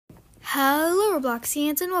Hello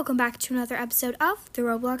Robloxians, and welcome back to another episode of the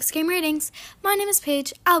Roblox Game Ratings. My name is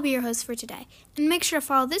Paige, I'll be your host for today. And make sure to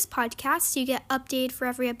follow this podcast so you get updated for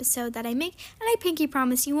every episode that I make, and I pinky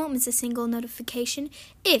promise you won't miss a single notification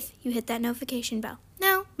if you hit that notification bell.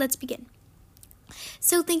 Now, let's begin.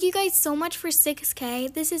 So thank you guys so much for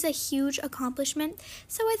 6K. This is a huge accomplishment,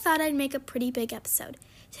 so I thought I'd make a pretty big episode.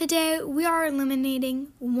 Today, we are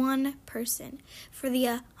eliminating one person for the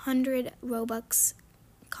 100 Robux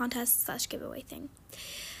contest/giveaway thing.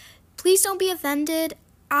 Please don't be offended.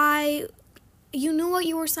 You knew what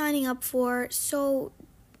you were signing up for, so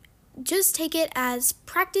just take it as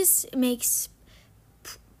practice makes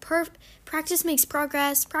progress, practice makes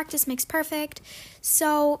perfect.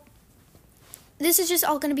 So this is just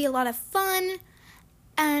all going to be a lot of fun,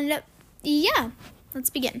 and yeah, let's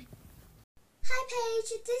begin. Hi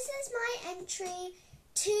Paige, this is my entry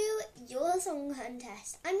to your song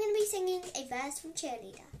contest. I'm going to be singing a verse from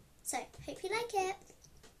Cheerleader, so hope you like it.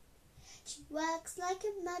 She works like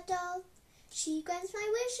a model, she grants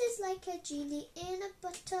my wishes like a genie in a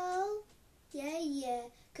bottle. Yeah,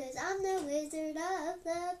 'cause I'm the wizard of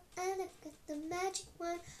love, and I've got the magic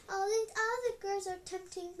wand. All these other girls are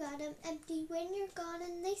tempting, but I'm empty when you're gone,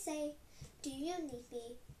 and they say, do you need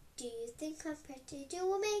me? Do you think I'm pretty? Do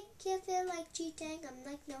I make you feel like cheating? I'm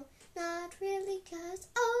like, no, not really, 'cause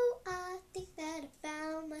I think that I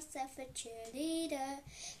found myself a cheerleader.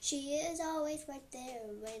 She is always right there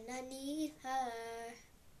when I need her.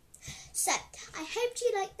 So, I hope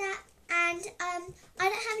you like that, and I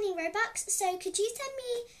don't have any Robux, so could you send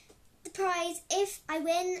me the prize if I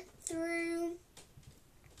win through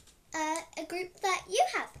a group that you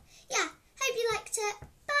have? Yeah, hope you liked it.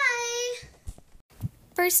 Bye!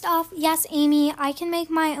 First off, yes, Amy, I can make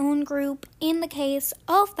my own group in the case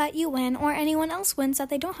of that you win or anyone else wins that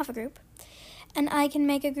they don't have a group. And I can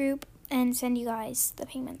make a group and send you guys the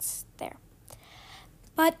payments there.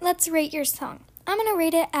 But let's rate your song. I'm going to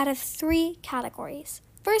rate it out of 3 categories.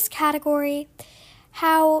 First category,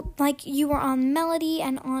 how you were on melody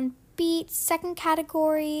and on beat. Second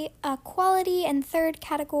category, quality. And third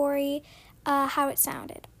category, how it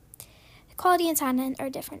sounded. Quality and sound are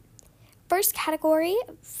different. First category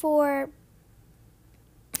for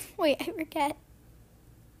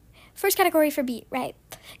First category for beat, right?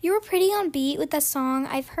 You were pretty on beat with the song.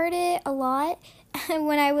 I've heard it a lot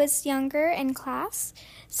when I was younger in class.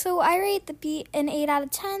 So I rate the beat an 8 out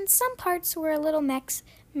of 10. Some parts were a little mixed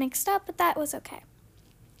up, but that was okay.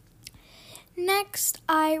 Next,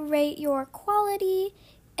 I rate your quality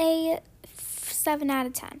a 7 out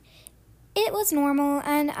of 10. It was normal,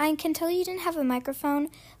 and I can tell you didn't have a microphone,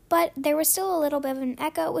 but there was still a little bit of an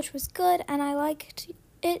echo, which was good, and I liked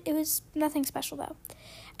it. It was nothing special, though.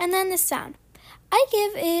 And then the sound. I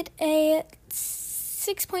give it a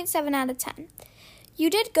 6.7 out of 10. You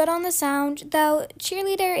did good on the sound, though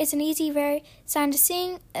Cheerleader is an easy song to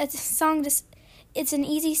sing. It's an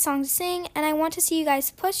easy song to sing, and I want to see you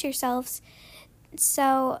guys push yourselves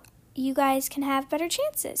so you guys can have better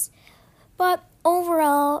chances. But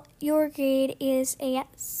overall, your grade is a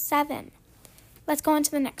 7. Let's go on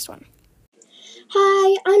to the next one.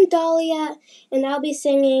 Hi, I'm Dahlia, and I'll be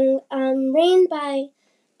singing Rain by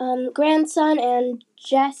Grandson and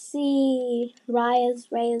Jesse Reyes.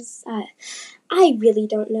 I really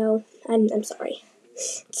don't know. I'm sorry.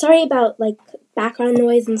 Sorry about background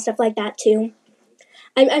noise and stuff like that too.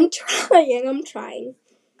 I'm trying.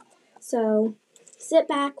 So sit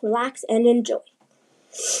back, relax, and enjoy.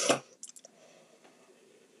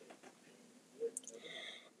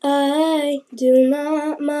 I do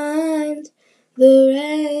not mind the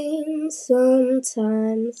rain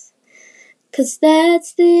sometimes, 'cause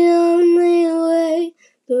that's the only way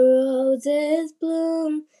the roses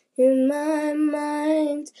bloom in my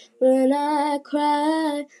mind. When I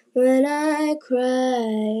cry,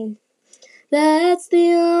 that's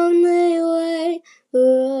the only way the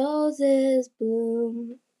roses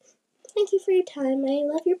bloom. Thank you for your time. I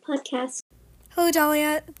love your podcast. Hello,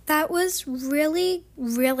 Dahlia. That was really,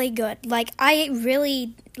 really good. I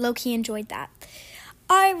really low-key enjoyed that.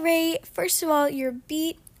 I rate, first of all, your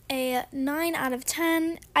beat a 9 out of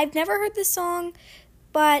 10. I've never heard this song,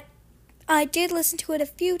 but I did listen to it a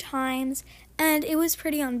few times, and it was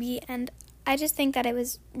pretty on beat, and I just think that it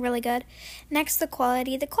was really good. Next, the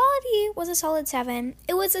quality. The quality was a solid 7.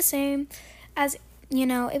 It was the same as,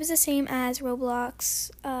 Roblox,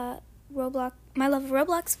 My Love of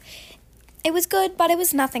Roblox. It was good, but it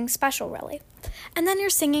was nothing special, really. And then your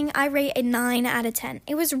singing, I rate a 9 out of 10.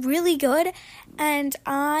 It was really good, and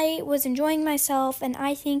I was enjoying myself, and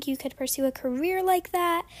I think you could pursue a career like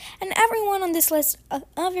that. And everyone on this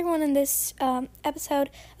episode,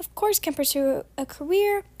 of course, can pursue a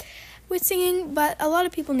career. with singing, but a lot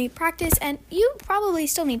of people need practice, and you probably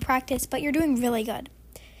still need practice, but you're doing really good.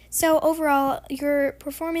 So overall, your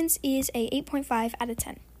performance is a 8.5 out of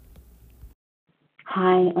 10.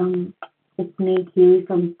 Hi, it's me, Kiwi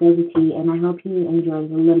from Stability, and I hope you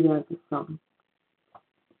enjoyed a little bit of the song.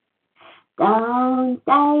 Don't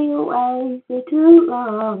stay away for too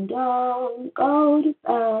long, don't go to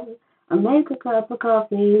bed. I'll make a cup of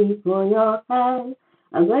coffee for your head.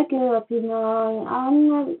 I'll wake you up, I'm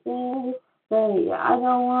never there. Say, I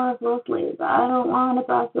don't want to fall asleep, I don't want to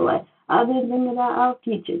pass away. I've been thinking about our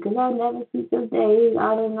future, 'cause I never see those days.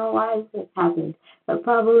 I don't know why this happened, but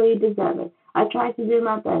probably deserve it. I try to do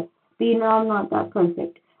my best, but I'm not that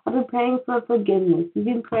perfect. I've been praying for forgiveness, you've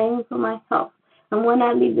been praying for myself. And when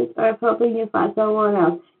I leave this earth, hoping you find someone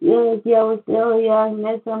else. Yes, yeah, we're still young,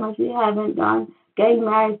 there's so much we haven't done. Getting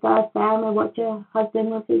married, start a family, watch your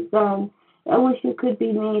husband with his son. I wish it could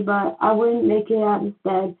be me, but I wouldn't make it out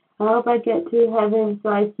instead. I hope I get to heaven so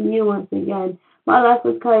I see you once again. My life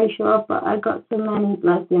was kind of short, but I got so many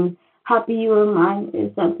blessings. Happy you were mine,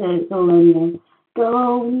 except that it's all in there.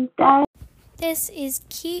 Don't die. This is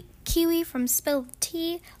Kiwi from Spill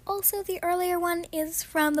Tea. Also, the earlier one is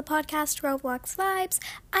from the podcast Roblox Vibes.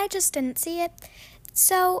 I just didn't see it.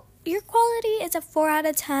 So, your quality is a 4 out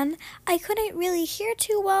of 10. I couldn't really hear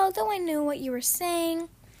too well, though I knew what you were saying.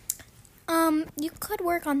 You could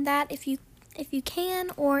work on that if you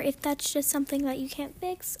can, or if that's just something that you can't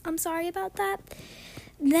fix. I'm sorry about that.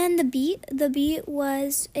 Then the beat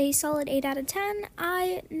was a solid 8 out of 10.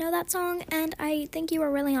 I know that song, and I think you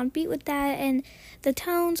were really on beat with that, and the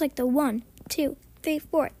tones, like the 1, 2, 3,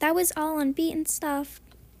 4, that was all on beat and stuff.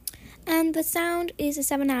 And the sound is a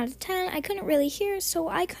 7 out of 10. I couldn't really hear, so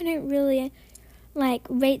I couldn't really,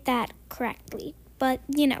 rate that correctly. But,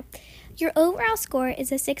 your overall score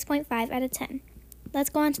is a 6.5 out of 10.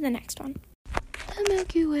 Let's go on to the next one. The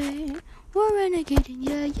Milky Way, we're renegading,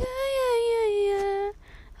 yeah, yeah, yeah, yeah, yeah.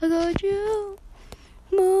 I got you,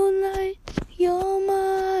 moonlight, you're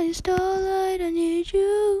my starlight, I need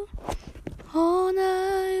you. All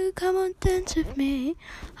night, come on, dance with me,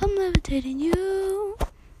 I'm levitating you.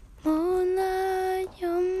 Moonlight,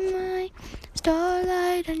 you're my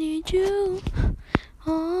starlight, I need you.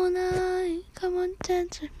 All night, come on,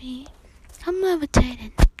 dance with me, I'm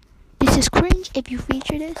levitating. This is cringe if you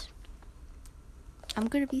feature this. I'm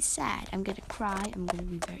gonna be sad, I'm gonna cry, I'm gonna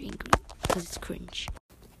be very angry, because it's cringe.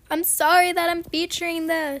 I'm sorry that I'm featuring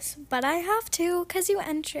this, but I have to because you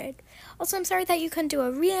entered. Also, I'm sorry that you couldn't do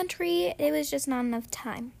a re-entry. It was just not enough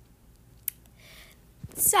time.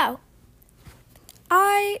 So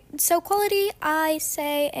quality, I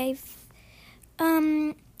say a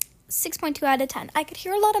 6.2 out of 10. I could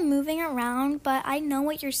hear a lot of moving around, but I know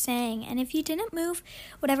what you're saying. And if you didn't move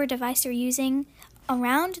whatever device you're using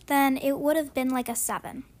around, then it would have been like a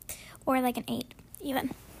 7 or like an 8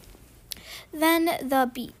 even. Then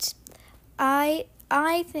the beat. I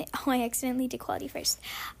accidentally did quality first.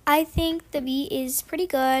 I think the beat is pretty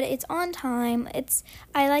good. It's on time.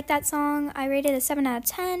 I like that song. I rated a 7 out of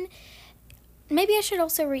 10. Maybe I should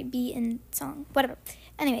also rate beat and song. Whatever.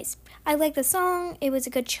 Anyways, I like the song. It was a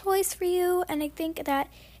good choice for you, and I think that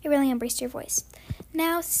it really embraced your voice.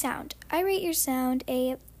 Now, sound. I rate your sound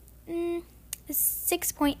a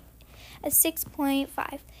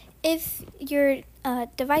 6.5. If your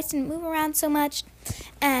device didn't move around so much.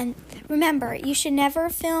 And remember, you should never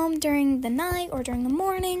film during the night or during the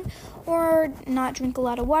morning, or not drink a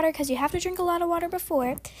lot of water, because you have to drink a lot of water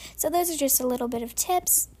before. So those are just a little bit of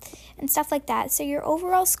tips and stuff like that. So your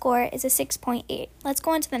overall score is a 6.8. Let's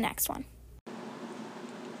go on to the next one.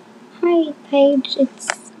 Hi, Paige. It's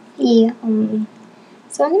E.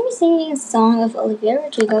 So I'm going to be singing a song of Olivia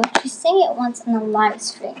Rodrigo. She sang it once in a live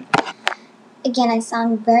stream. Again, I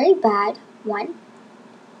sound very bad. 1,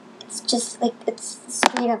 it's just it's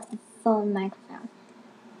straight up the phone microphone.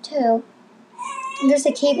 2, there's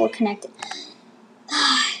a cable connected.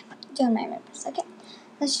 Don't remember this. Okay,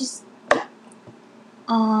 let's just. It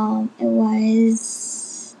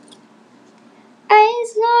was.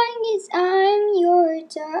 As long as I'm your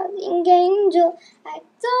darling angel, I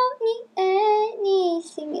don't need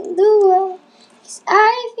anything in the world. 'Cause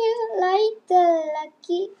I feel like the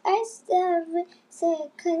luckiest every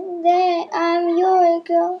second that I'm your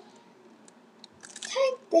girl.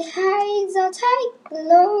 Take the highs, I'll take the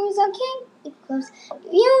lows, I'll keep it close.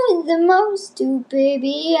 You the most, too,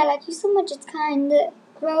 baby. I like you so much, it's kinda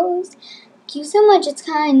gross. Like you so much, it's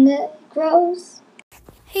kinda gross.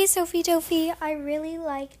 Hey, Sophie, I really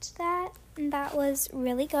liked that. That was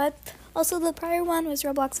really good. Also, the prior one was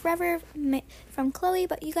Roblox Forever from Chloe,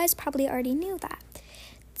 but you guys probably already knew that.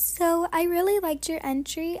 So I really liked your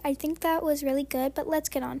entry. I think that was really good, but let's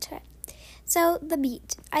get on to it. So the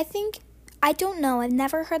beat. I don't know. I've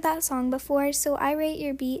never heard that song before, so I rate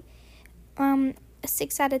your beat a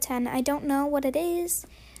 6 out of 10. I don't know what it is,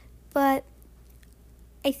 but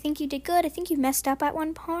I think you did good. I think you messed up at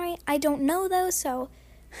one point. I don't know though, so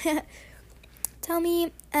tell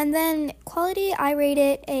me. And then quality, I rate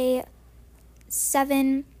it a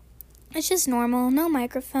 7. It's just normal. No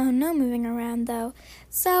microphone, no moving around though.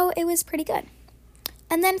 So it was pretty good.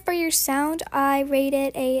 And then for your sound, I rate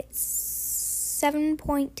it a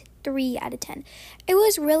 7.3 out of 10. It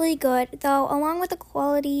was really good, though, along with the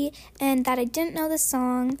quality and that I didn't know the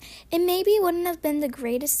song. It maybe wouldn't have been the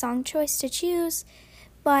greatest song choice to choose,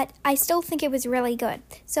 but I still think it was really good.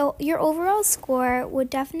 So your overall score would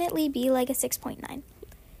definitely be like a 6.9.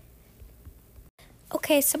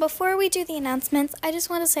 Okay, so before we do the announcements, I just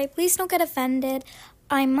want to say please don't get offended.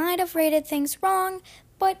 I might have rated things wrong,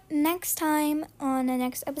 but next time on the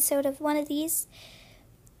next episode of one of these,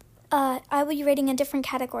 I will be rating in different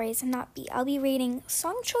categories and not beat. I'll be rating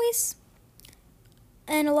song choice,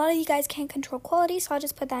 and a lot of you guys can't control quality, so I'll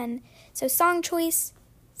just put that in. So song choice,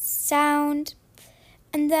 sound,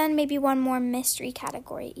 and then maybe one more mystery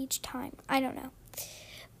category each time. I don't know.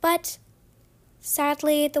 But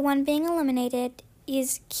sadly, the one being eliminated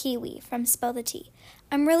is Kiwi from Spill the Tea.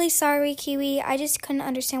 I'm really sorry, Kiwi. I just couldn't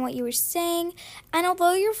understand what you were saying. And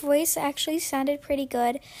although your voice actually sounded pretty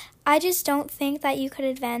good, I just don't think that you could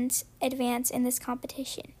advance in this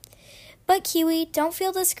competition. But Kiwi, don't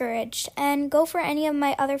feel discouraged and go for any of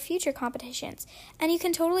my other future competitions. And you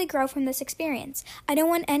can totally grow from this experience. I don't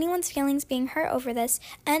want anyone's feelings being hurt over this,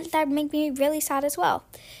 and that would make me really sad as well.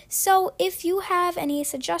 So if you have any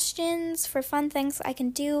suggestions for fun things I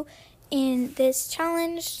can do in this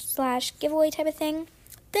challenge/giveaway type of thing,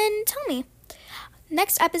 then tell me.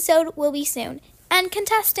 Next episode will be soon. And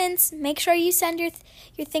contestants, make sure you send your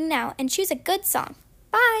thing now and choose a good song.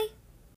 Bye!